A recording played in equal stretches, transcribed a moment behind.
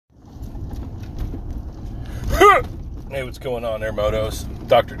Hey, what's going on there, Motos?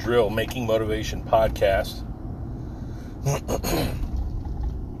 Dr. Drill, Making Motivation Podcast.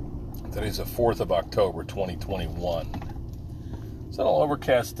 Today's the 4th of October, 2021. It's an all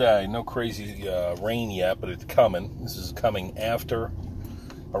overcast day. No crazy rain yet, but it's coming. This is coming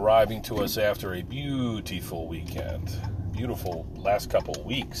arriving to us after a beautiful weekend. Beautiful last couple of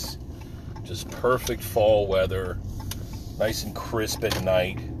weeks. Just perfect fall weather. Nice and crisp at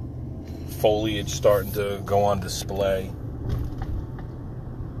night. Foliage starting to go on display.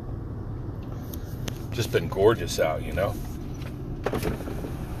 Just been gorgeous out, you know.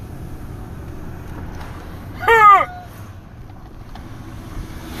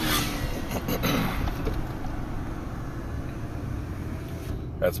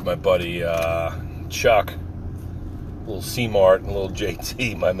 That's my buddy Chuck, little C-Mart and little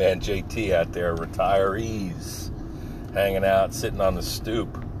JT, my man JT out there, retirees, hanging out, sitting on the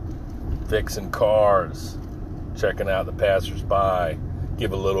stoop, fixing cars, checking out the passersby,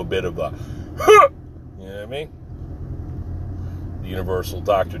 give a little bit of a, you know what I mean? The universal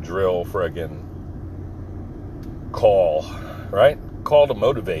Dr. Drill friggin' call, right? Call to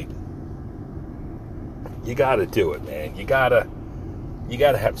motivate. You gotta do it, man. You gotta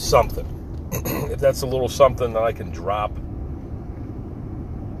have something. If that's a little something that I can drop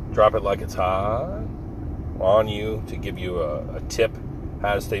it like it's hot on you to give you a tip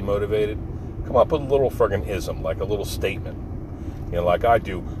how to stay motivated. Come up with a little friggin' ism, like a little statement. You know, like I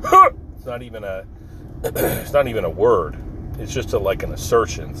do. It's not even a word. It's just like an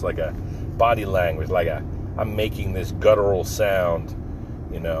assertion. It's like a body language, like I'm making this guttural sound,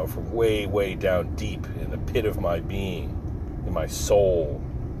 you know, from way, way down deep in the pit of my being, in my soul.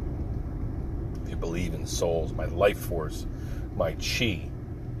 If you believe in souls, my life force, my chi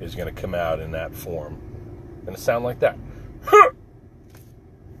is going to come out in that form. Going to sound like that.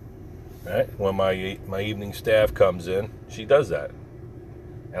 Right? When my evening staff comes in, she does that.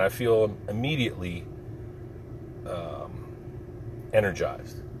 And I feel immediately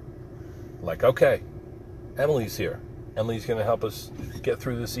energized. Like, okay, Emily's here. Emily's going to help us get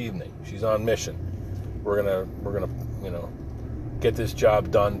through this evening. She's on mission. We're gonna, you know, get this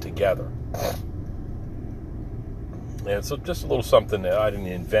job done together. And so just a little something that I didn't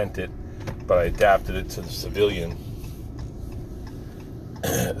invent it, but I adapted it to the civilian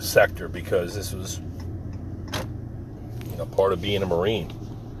sector because this was, you know, part of being a Marine.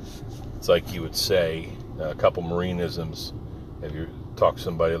 It's like you would say a couple Marineisms if you talk to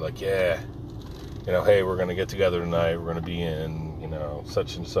somebody like, yeah, you know, hey, we're going to get together tonight. We're going to be in, you know,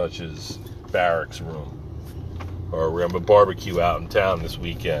 such and such's barracks room. Or we're going to have a barbecue out in town this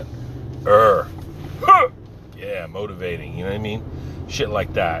weekend. Yeah, motivating, you know what I mean? Shit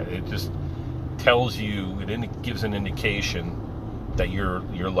like that. It just tells you, it gives an indication that you're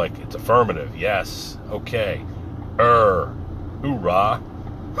like, it's affirmative. Yes. Okay. Hoorah.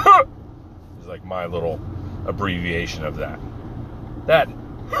 It's like my little abbreviation of that. That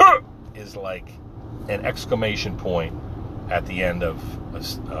is like an exclamation point at the end of a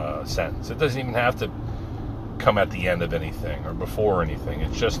sentence. It doesn't even have to come at the end of anything or before anything.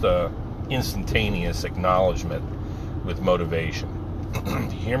 It's just a instantaneous acknowledgement with motivation. You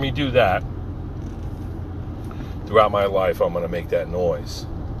hear me do that throughout my life, I'm going to make that noise.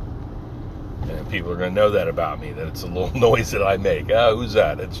 And people are going to know that about me, that it's a little noise that I make. Oh, who's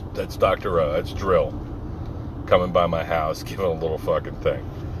that? That's Dr. O. That's Drill. Coming by my house, giving a little fucking thing.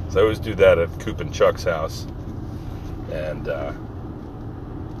 So I always do that at Coop and Chuck's house. And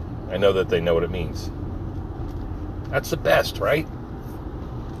I know that they know what it means. That's the best, right?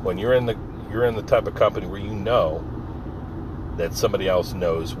 When you're in the type of company where you know that somebody else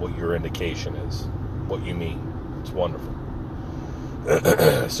knows what your indication is, what you mean. It's wonderful.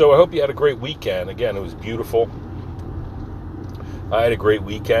 So I hope you had a great weekend. Again, it was beautiful. I had a great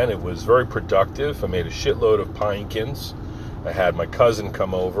weekend. It was very productive. I made a shitload of pinekins. I had my cousin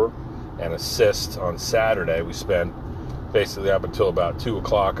come over and assist on Saturday. We spent basically up until about 2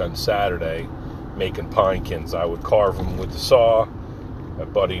 o'clock on Saturday making pinekins. I would carve them with the saw. My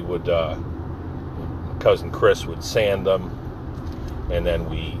buddy would, my cousin Chris would sand them. And then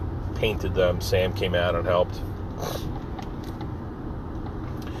we painted them. Sam came out and helped.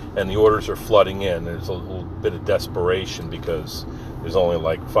 And the orders are flooding in. There's a little bit of desperation because there's only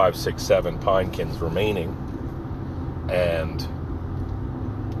like 5, 6, 7 pinekins remaining. And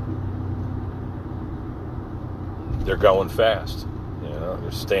they're going fast. You know,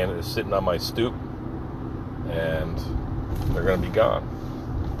 they're sitting on my stoop. And they're going to be gone.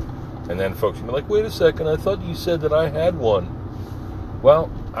 And then folks will be like, wait a second, I thought you said that I had one.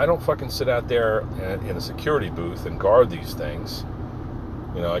 Well, I don't fucking sit out there in a security booth and guard these things.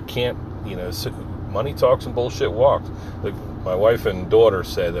 You know, I can't, you know, money talks and bullshit walks. My wife and daughter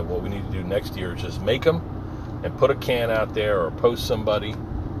said that what we need to do next year is just make them and put a can out there or post somebody,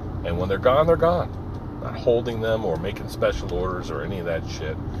 and when they're gone, they're gone. Not holding them or making special orders or any of that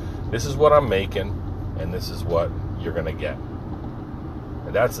shit. This is what I'm making, and this is what you're going to get.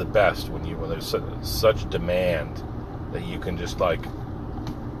 And that's the best when there's such demand that you can just like,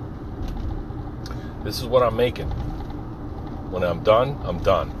 this is what I'm making. When I'm done, I'm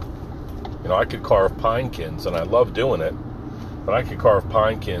done. You know, I could carve pinekins, and I love doing it, but I could carve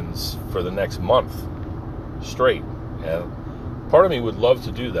pinekins for the next month straight. And part of me would love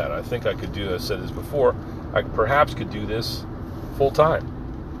to do that. I think I could do, I said this before, I perhaps could do this full time.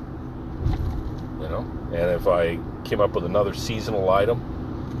 You know, and if I came up with another seasonal item,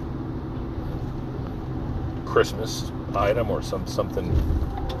 Christmas item, or something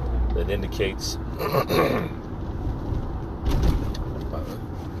that indicates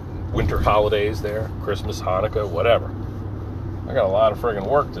winter holidays there, Christmas, Hanukkah, whatever. I got a lot of friggin'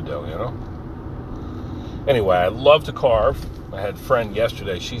 work to do, you know? Anyway, I love to carve. I had a friend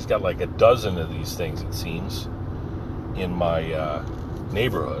yesterday, she's got like a dozen of these things, it seems, in my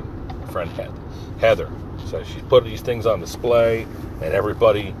neighborhood. Friend Heather. So she put these things on display, and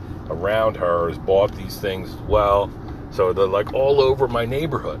everybody around her has bought these things as well. So they're like all over my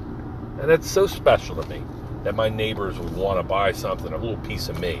neighborhood. And that's so special to me that my neighbors would want to buy something, a little piece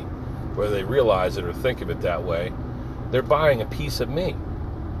of me. Whether they realize it or think of it that way, they're buying a piece of me.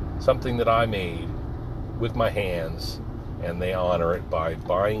 Something that I made with my hands, and they honor it by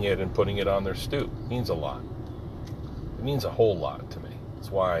buying it and putting it on their stoop. It means a lot. It means a whole lot to me.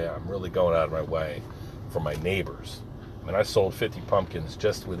 That's why I'm really going out of my way for my neighbors. I mean, I sold 50 pumpkins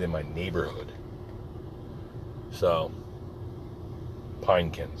just within my neighborhood. So,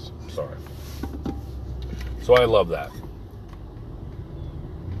 pinekins, sorry. So I love that.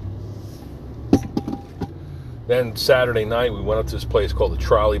 Then Saturday night, we went up to this place called the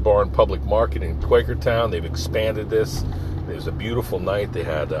Trolley Barn Public Market in Quakertown. They've expanded this. It was a beautiful night. They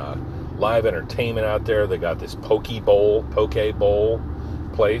had live entertainment out there. They got this poke bowl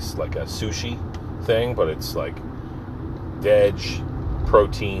place, like a sushi thing, but it's like veg,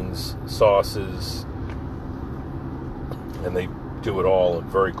 proteins, sauces, and they do it all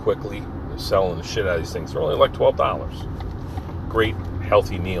very quickly. They're selling the shit out of these things. They're only like $12. Great,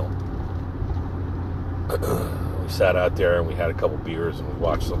 healthy meal. We sat out there and we had a couple beers and we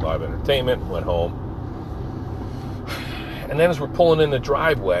watched some live entertainment and went home. And then as we're pulling in the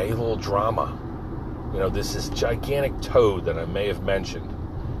driveway, a little drama. You know, this gigantic toad that I may have mentioned.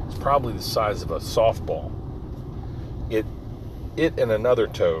 It's probably the size of a softball. It and another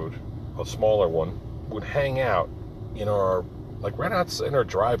toad, a smaller one, would hang out in our, like right outside in our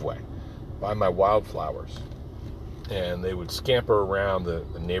driveway by my wildflowers. And they would scamper around the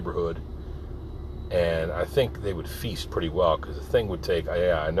neighborhood. And I think they would feast pretty well, because the thing would take,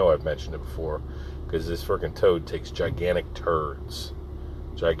 I know I've mentioned it before, because this freaking toad takes gigantic turds,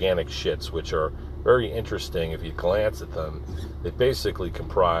 gigantic shits, which are very interesting if you glance at them. They basically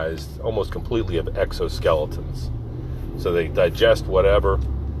comprise almost completely of exoskeletons. So they digest whatever,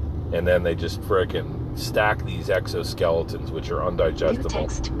 and then they just freaking stack these exoskeletons, which are undigestible. New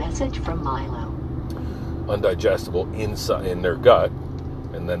text message from Milo. Undigestible inside in their gut.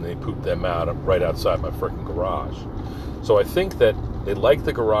 And then they poop them out right outside my freaking garage. So I think that they like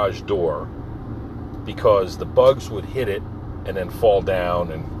the garage door because the bugs would hit it and then fall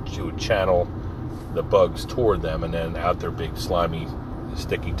down, and she would channel the bugs toward them, and then out their big slimy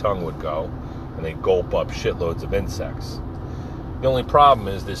sticky tongue would go, and they'd gulp up shitloads of insects. The only problem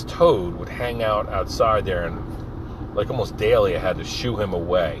is this toad would hang out outside there, and like almost daily I had to shoo him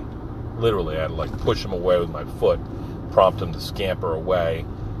away. Literally, I had to like push him away with my foot, prompt him to scamper away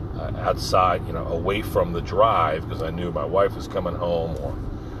outside, you know, away from the drive, because I knew my wife was coming home or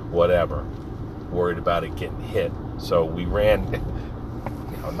whatever, worried about it getting hit. So we ran,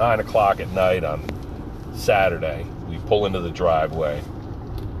 9 o'clock at night on Saturday. We pull into the driveway,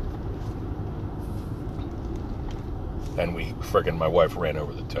 and my wife ran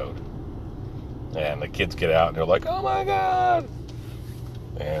over the toad. And the kids get out and they're like, "Oh my God!"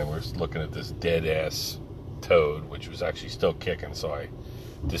 And we're looking at this dead ass toad, which was actually still kicking, so I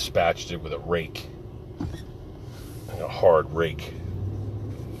dispatched it with a rake, a hard rake.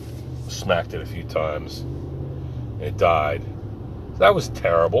 Smacked it a few times, and it died. That was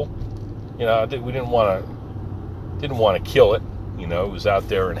terrible. We didn't want to kill it. It was out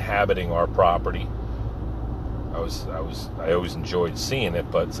there inhabiting our property. I always enjoyed seeing it,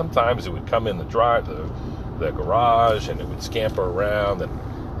 but sometimes it would come in the garage, and it would scamper around, and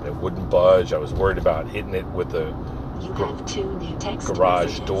it wouldn't budge. I was worried about hitting it with the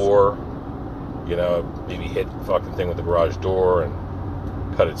garage door. maybe hit the fucking thing with the garage door and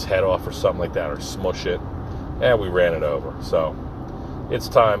cut its head off or something like that, or smush it. And we ran it over. So it's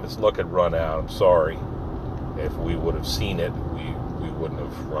time. Its luck had run out. I'm sorry. If we would have seen it, we wouldn't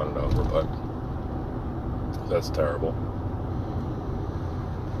have run it over, but that's terrible.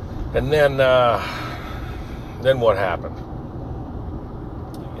 And then what happened?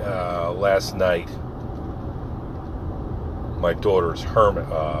 Last night, my daughter's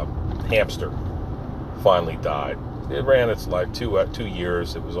hamster finally died. It ran its life 2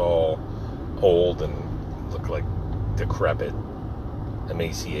 years. It was all old and looked like decrepit,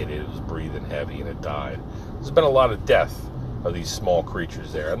 emaciated. It was breathing heavy, and it died. There's been a lot of death of these small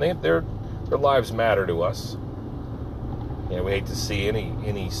creatures there, and their lives matter to us. We hate to see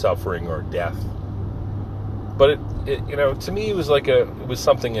any suffering or death, but it to me it was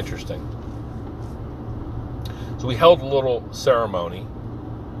something interesting. So we held a little ceremony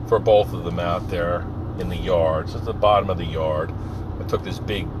for both of them out there in the yard. So at the bottom of the yard, I took this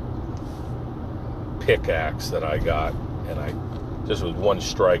big pickaxe that I got, and I just with one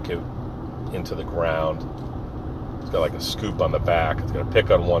strike it into the ground. It's got like a scoop on the back. It's got a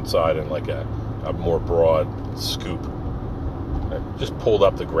pick on one side and like a more broad scoop. I just pulled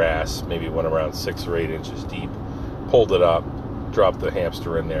up the grass, maybe it went around 6 or 8 inches deep. Pulled it up, dropped the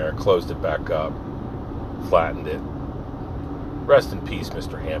hamster in there, closed it back up, flattened it. Rest in peace,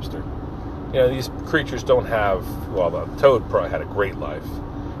 Mr. Hamster. These creatures don't have, the toad probably had a great life.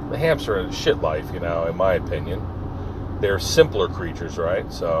 The hamster had a shit life, in my opinion. They're simpler creatures,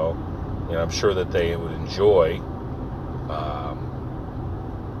 right? So, I'm sure that they would enjoy,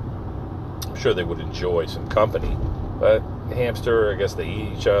 some company. But the hamster, I guess they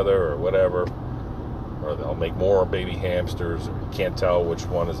eat each other or whatever. Or they'll make more baby hamsters, or you can't tell which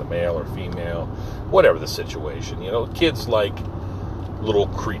one is a male or female. Whatever the situation. Kids like little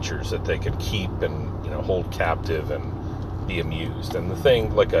creatures that they can keep and, hold captive and be amused. And the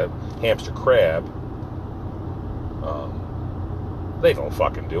thing, like a hamster crab, they don't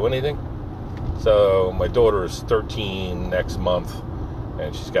fucking do anything. So my daughter is 13 next month,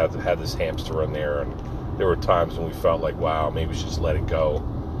 and she's had this hamster in there, and there were times when we felt like, wow, maybe we should just let it go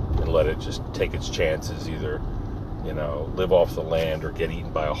and let it just take its chances, either, live off the land or get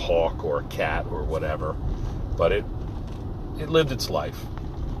eaten by a hawk or a cat or whatever. But it lived its life.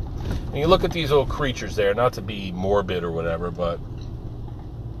 And you look at these little creatures there, not to be morbid or whatever, but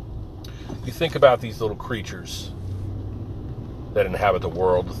you think about these little creatures that inhabit the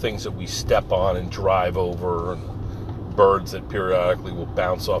world, the things that we step on and drive over, and birds that periodically will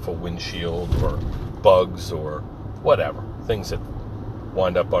bounce off a windshield, or bugs or whatever, things that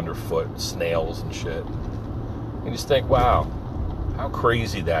wind up underfoot, snails and shit. You just think, wow, how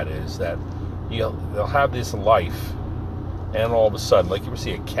crazy that is, that they'll have this life, and all of a sudden, like you ever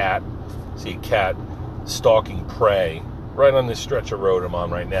see a cat stalking prey right on this stretch of road I'm on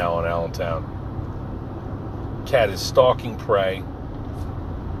right now on Allentown. Cat is stalking prey.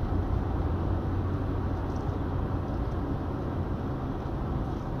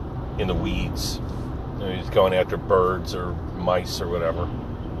 In the weeds. He's going after birds or mice or whatever.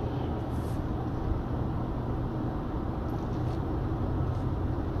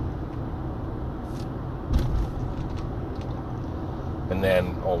 And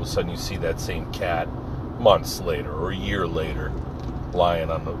then all of a sudden you see that same cat months later or a year later lying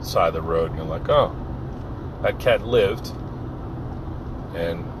on the side of the road, and you're like, oh, that cat lived,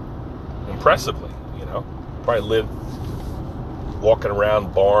 and impressively, probably lived walking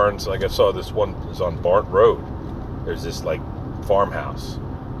around barns. Like I saw this one is on Barnt Road. There's this like farmhouse,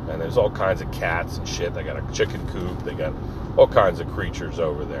 and there's all kinds of cats and shit. They got a chicken coop. They got all kinds of creatures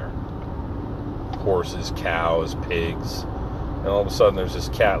over there. Horses, cows, pigs. And all of a sudden there's this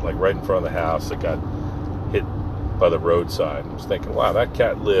cat like right in front of the house that got hit by the roadside. I was thinking, wow, that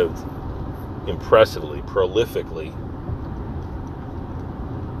cat lived impressively, prolifically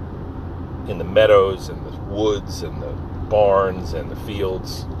in the meadows and the woods and the barns and the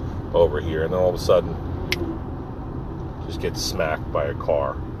fields over here, and then all of a sudden just gets smacked by a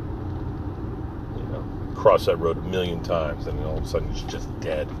car. Cross that road 1,000,000 times, and then all of a sudden it's just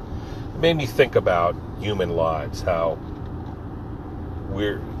dead. It made me think about human lives, how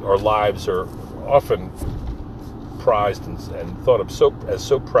our lives are often prized and thought of as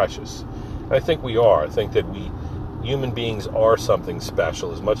so precious. And I think we are. I think that human beings are something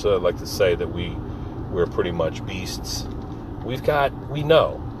special. As much as I'd like to say that we're pretty much beasts, we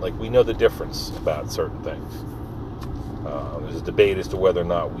know the difference about certain things. There's a debate as to whether or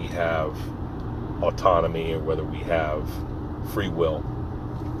not we have autonomy, or whether we have free will,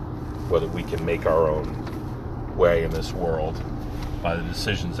 whether we can make our own way in this world. by the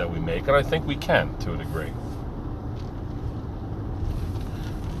decisions that we make, and I think we can to a degree.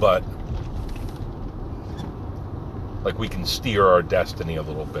 But like we can steer our destiny a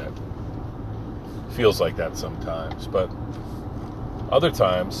little bit. Feels like that sometimes, but other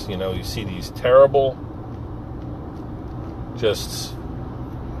times, you see these terrible, just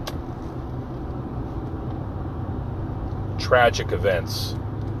tragic events.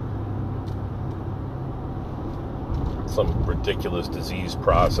 Some ridiculous disease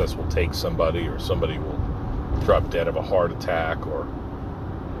process will take somebody, or somebody will drop dead of a heart attack, or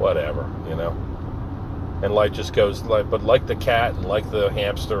whatever, And life just goes, but like the cat, and like the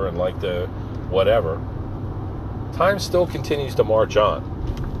hamster, and like the whatever, time still continues to march on.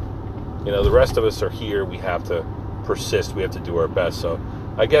 The rest of us are here. We have to persist. We have to do our best. So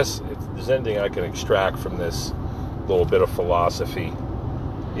I guess if there's anything I can extract from this little bit of philosophy,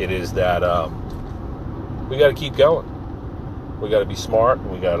 it is that we got to keep going. We got to be smart, and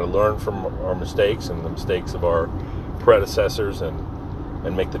we got to learn from our mistakes and the mistakes of our predecessors, and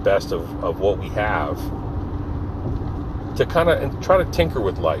make the best of what we have, to kind of and try to tinker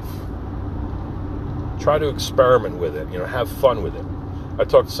with life. Try to experiment with it, have fun with it. I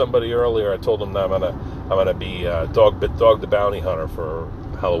talked to somebody earlier. I told them that I'm gonna be Dog the Bounty Hunter for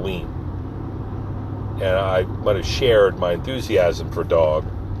Halloween, and I might have shared my enthusiasm for Dog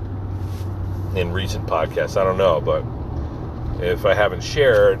in recent podcasts. I don't know, but if I haven't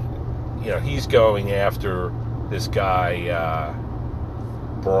shared, he's going after this guy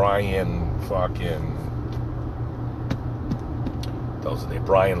Brian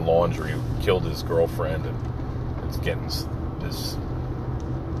Brian Laundrie, who killed his girlfriend, and it's getting, this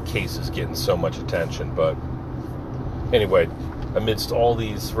case is getting so much attention. But anyway, amidst all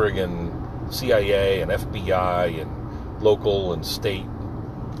these friggin' CIA and FBI and local and state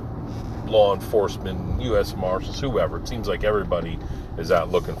law enforcement, U.S. Marshals, whoever, it seems like everybody is out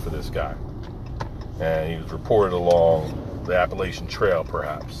looking for this guy. And he was reported along the Appalachian Trail,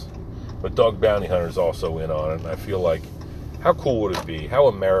 perhaps. But Dog Bounty Hunter is also in on it, and I feel like, how cool would it be, how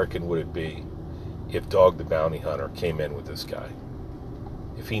American would it be if Dog the Bounty Hunter came in with this guy?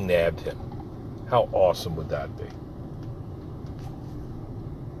 If he nabbed him, how awesome would that be?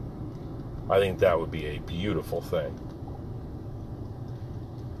 I think that would be a beautiful thing.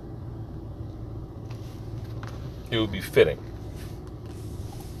 It would be fitting.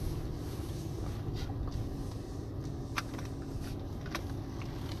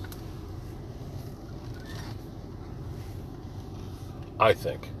 I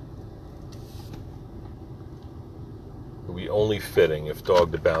think it would be only fitting if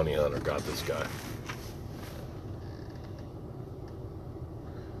Dog the Bounty Hunter got this guy.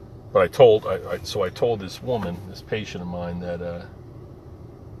 But I told this woman, this patient of mine, that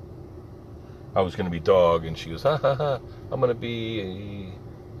I was going to be Dog, and she goes, ha ha ha, I'm going to be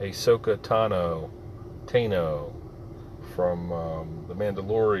a Ahsoka Tano from The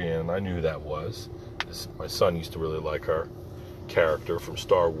Mandalorian. I knew who that was. My son used to really like her character from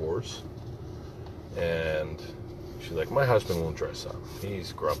Star Wars, and she's like, my husband won't dress up.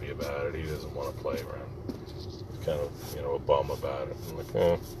 He's grumpy about it. He doesn't want to play around. He's kind of, a bum about it. I'm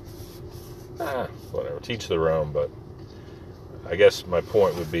like, whatever. Teach their own. But I guess my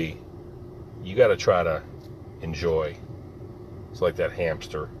point would be, you got to try to enjoy. It's like that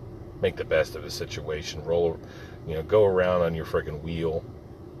hamster. Make the best of the situation. Go around on your freaking wheel.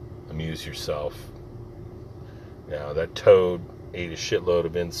 Amuse yourself. That toad ate a shitload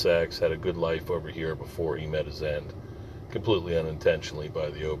of insects, had a good life over here before he met his end, completely unintentionally by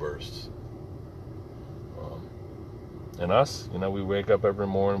the Obersts. And us, we wake up every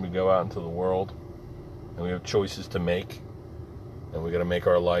morning, we go out into the world, and we have choices to make, and we got to make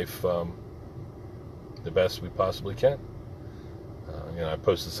our life the best we possibly can. I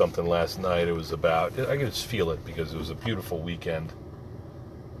posted something last night. It was about, I could just feel it because it was a beautiful weekend.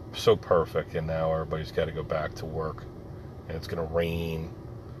 So perfect, and now everybody's got to go back to work, and it's going to rain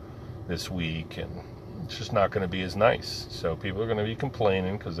this week, and it's just not going to be as nice. So people are going to be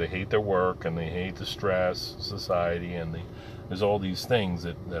complaining because they hate their work, and they hate the stress, society, and there's all these things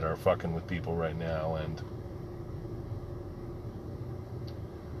that are fucking with people right now, and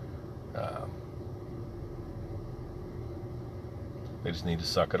they just need to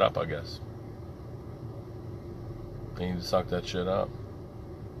suck it up, I guess. They need to suck that shit up.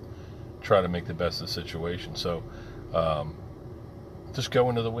 Try to make the best of the situation. So just go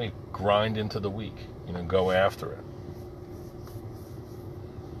into the week, grind into the week, go after it.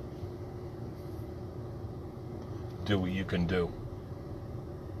 Do what you can do.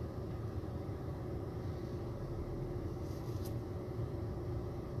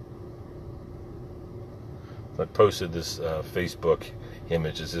 But posted this Facebook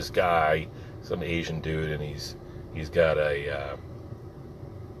image. It's this guy, some Asian dude, and he's got a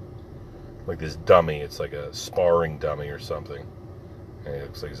like this dummy. It's like a sparring dummy or something, and it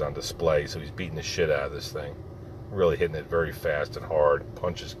looks like he's on display. So he's beating the shit out of this thing, really hitting it very fast and hard,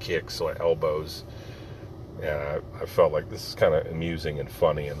 punches, kicks, elbows. And I felt like this is kind of amusing and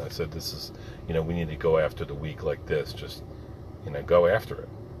funny, and I said, this is, we need to go after the weak like this. Just, go after it.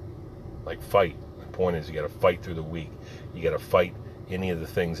 Like, fight. The point is, you got to fight through the week. You got to fight any of the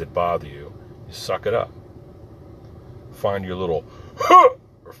things that bother you. You suck it up. Find your little,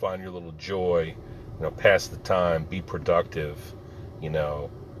 or find your little joy. Pass the time. Be productive.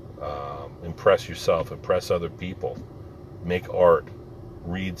 Impress yourself. Impress other people. Make art.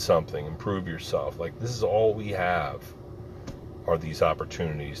 Read something. Improve yourself. Like, this is all we have, are these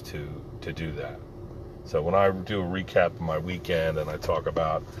opportunities to do that. So when I do a recap of my weekend and I talk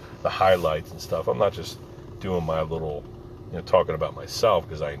about the highlights and stuff, I'm not just doing my little, talking about myself,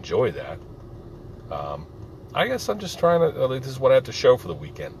 because I enjoy that. I guess I'm just trying to, this is what I have to show for the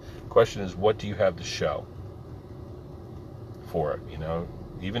weekend. The question is, what do you have to show for it?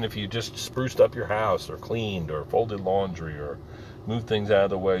 Even if you just spruced up your house, or cleaned, or folded laundry, or moved things out of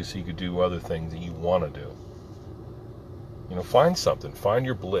the way so you could do other things that you want to do. Find something. Find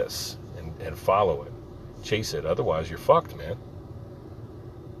your bliss and follow it. Chase it. Otherwise, you're fucked, man.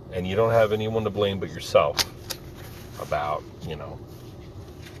 And you don't have anyone to blame but yourself about,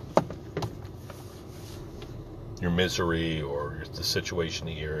 your misery or the situation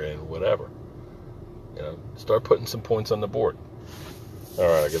that you're in, whatever. Start putting some points on the board. All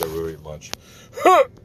right, I got to go eat lunch.